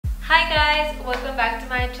Hi guys, welcome back to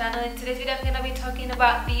my channel. In today's video I'm going to be talking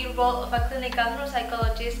about the role of a clinical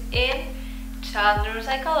neuropsychologist in child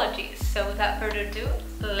neuropsychology. So without further ado,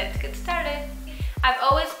 let's get started. I've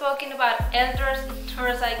always spoken about elders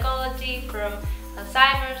neuropsychology from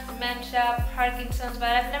Alzheimer's, dementia, Parkinson's, but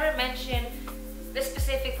I've never mentioned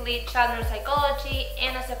specifically child neuropsychology.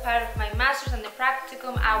 And as a part of my master's and the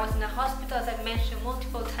practicum, I was in a hospital, as I've mentioned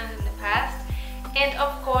multiple times in the past. And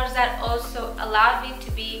of course that also allowed me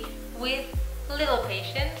to be with little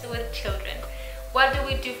patients, with children. What do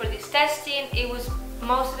we do for this testing? It was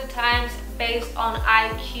most of the times based on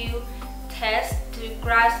IQ tests to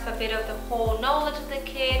grasp a bit of the whole knowledge of the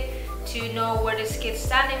kid, to know where this kid's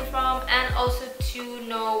standing from, and also to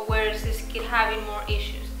know where is this kid having more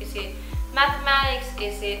issues. Is it mathematics?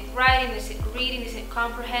 Is it writing? Is it reading? Is it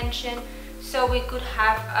comprehension? So we could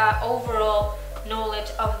have overall knowledge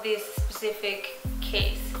of this specific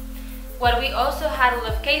case. What we also had a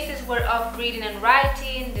lot of cases were of reading and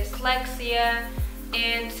writing, dyslexia,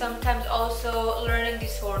 and sometimes also learning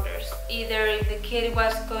disorders. Either if the kid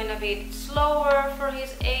was going a bit slower for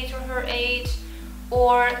his age or her age,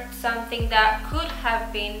 or something that could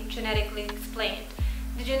have been genetically explained.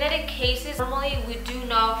 The genetic cases, normally we do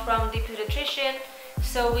know from the pediatrician,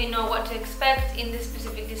 so we know what to expect in the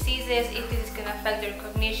specific diseases, if this is going to affect their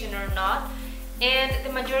cognition or not. And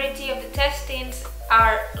the majority of the testings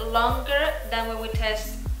are longer than when we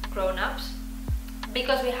test grown-ups,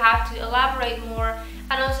 because we have to elaborate more,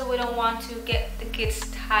 and also we don't want to get the kids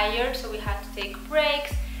tired, so we have to take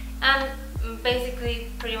breaks, and basically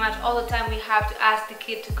pretty much all the time we have to ask the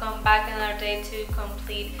kid to come back another day to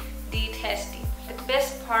complete the testing. The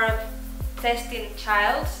best part of testing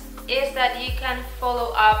childs is that you can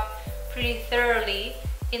follow up pretty thoroughly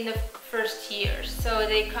in the first years. So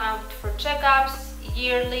they come for checkups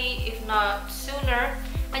yearly, if not sooner,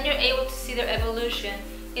 and you're able to see their evolution.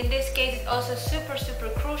 In this case, it's also super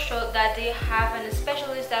crucial that they have a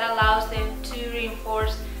specialist that allows them to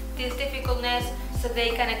reinforce this difficultness so they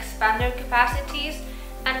can expand their capacities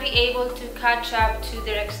and be able to catch up to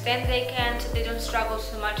their extent they can, so they don't struggle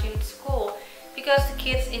so much in school. Because the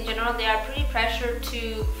kids in general, they are pretty pressured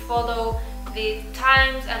to follow the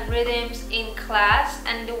times and rhythms in class,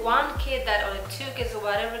 and the one kid that, or the two kids or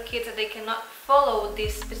whatever kids that they cannot follow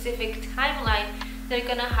this specific timeline, they're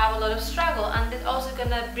gonna have a lot of struggle, and it's also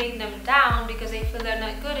gonna bring them down because they feel they're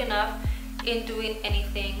not good enough in doing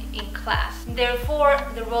anything in class. Therefore,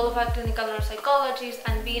 the role of a clinical neuropsychologist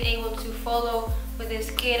and being able to follow with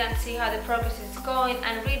this kid and see how the progress is going,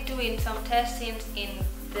 and redoing some testings in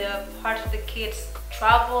the parts of the kids'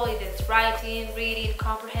 trouble, if it's writing, reading,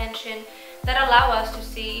 comprehension, that allow us to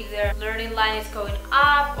see if their learning line is going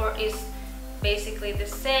up or is basically the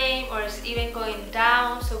same, or is even going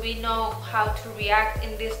down, so we know how to react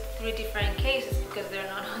in these three different cases, because there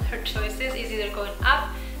are no other choices. It's either going up,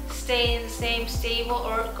 staying the same, stable,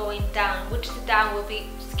 or going down, which the down will be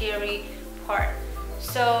scary part.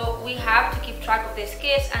 So we have to keep track of these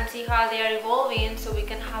kids and see how they are evolving, so we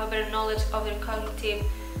can have a better knowledge of their cognitive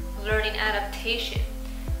learning adaptation.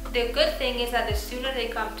 The good thing is that the sooner they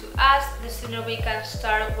come to us, the sooner we can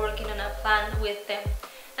start working on a plan with them.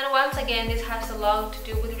 And once again, this has a lot to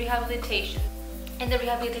do with rehabilitation. In the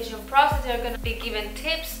rehabilitation process, they're going to be given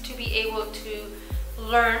tips to be able to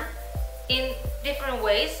learn in different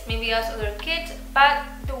ways, maybe as other kids, but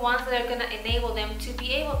the ones that are going to enable them to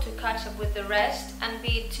be able to catch up with the rest and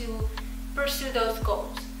be to pursue those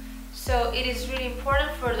goals. So it is really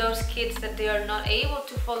important for those kids that they are not able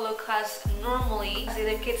to follow class normally, as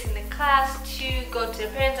the kids in the class, to go to their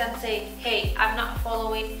parents and say, hey, I'm not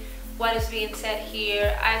following what is being said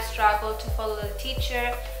here, I struggle to follow the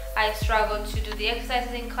teacher, I struggle to do the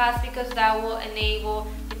exercises in class, because that will enable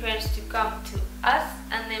the parents to come to us,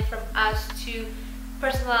 and then from us to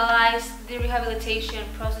personalize the rehabilitation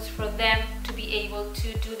process for them to be able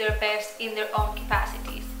to do their best in their own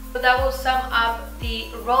capacities. So that will sum up the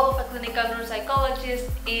role of a clinical neuropsychologist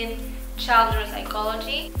in child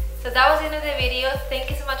neuropsychology. So that was the end of the video. Thank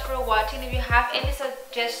you so much for watching. If you have any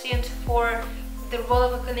suggestions for the role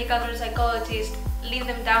of a clinical neuropsychologist, leave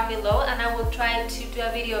them down below and I will try to do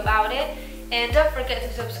a video about it. And don't forget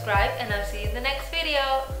to subscribe, and I'll see you in the next video.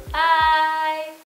 Bye!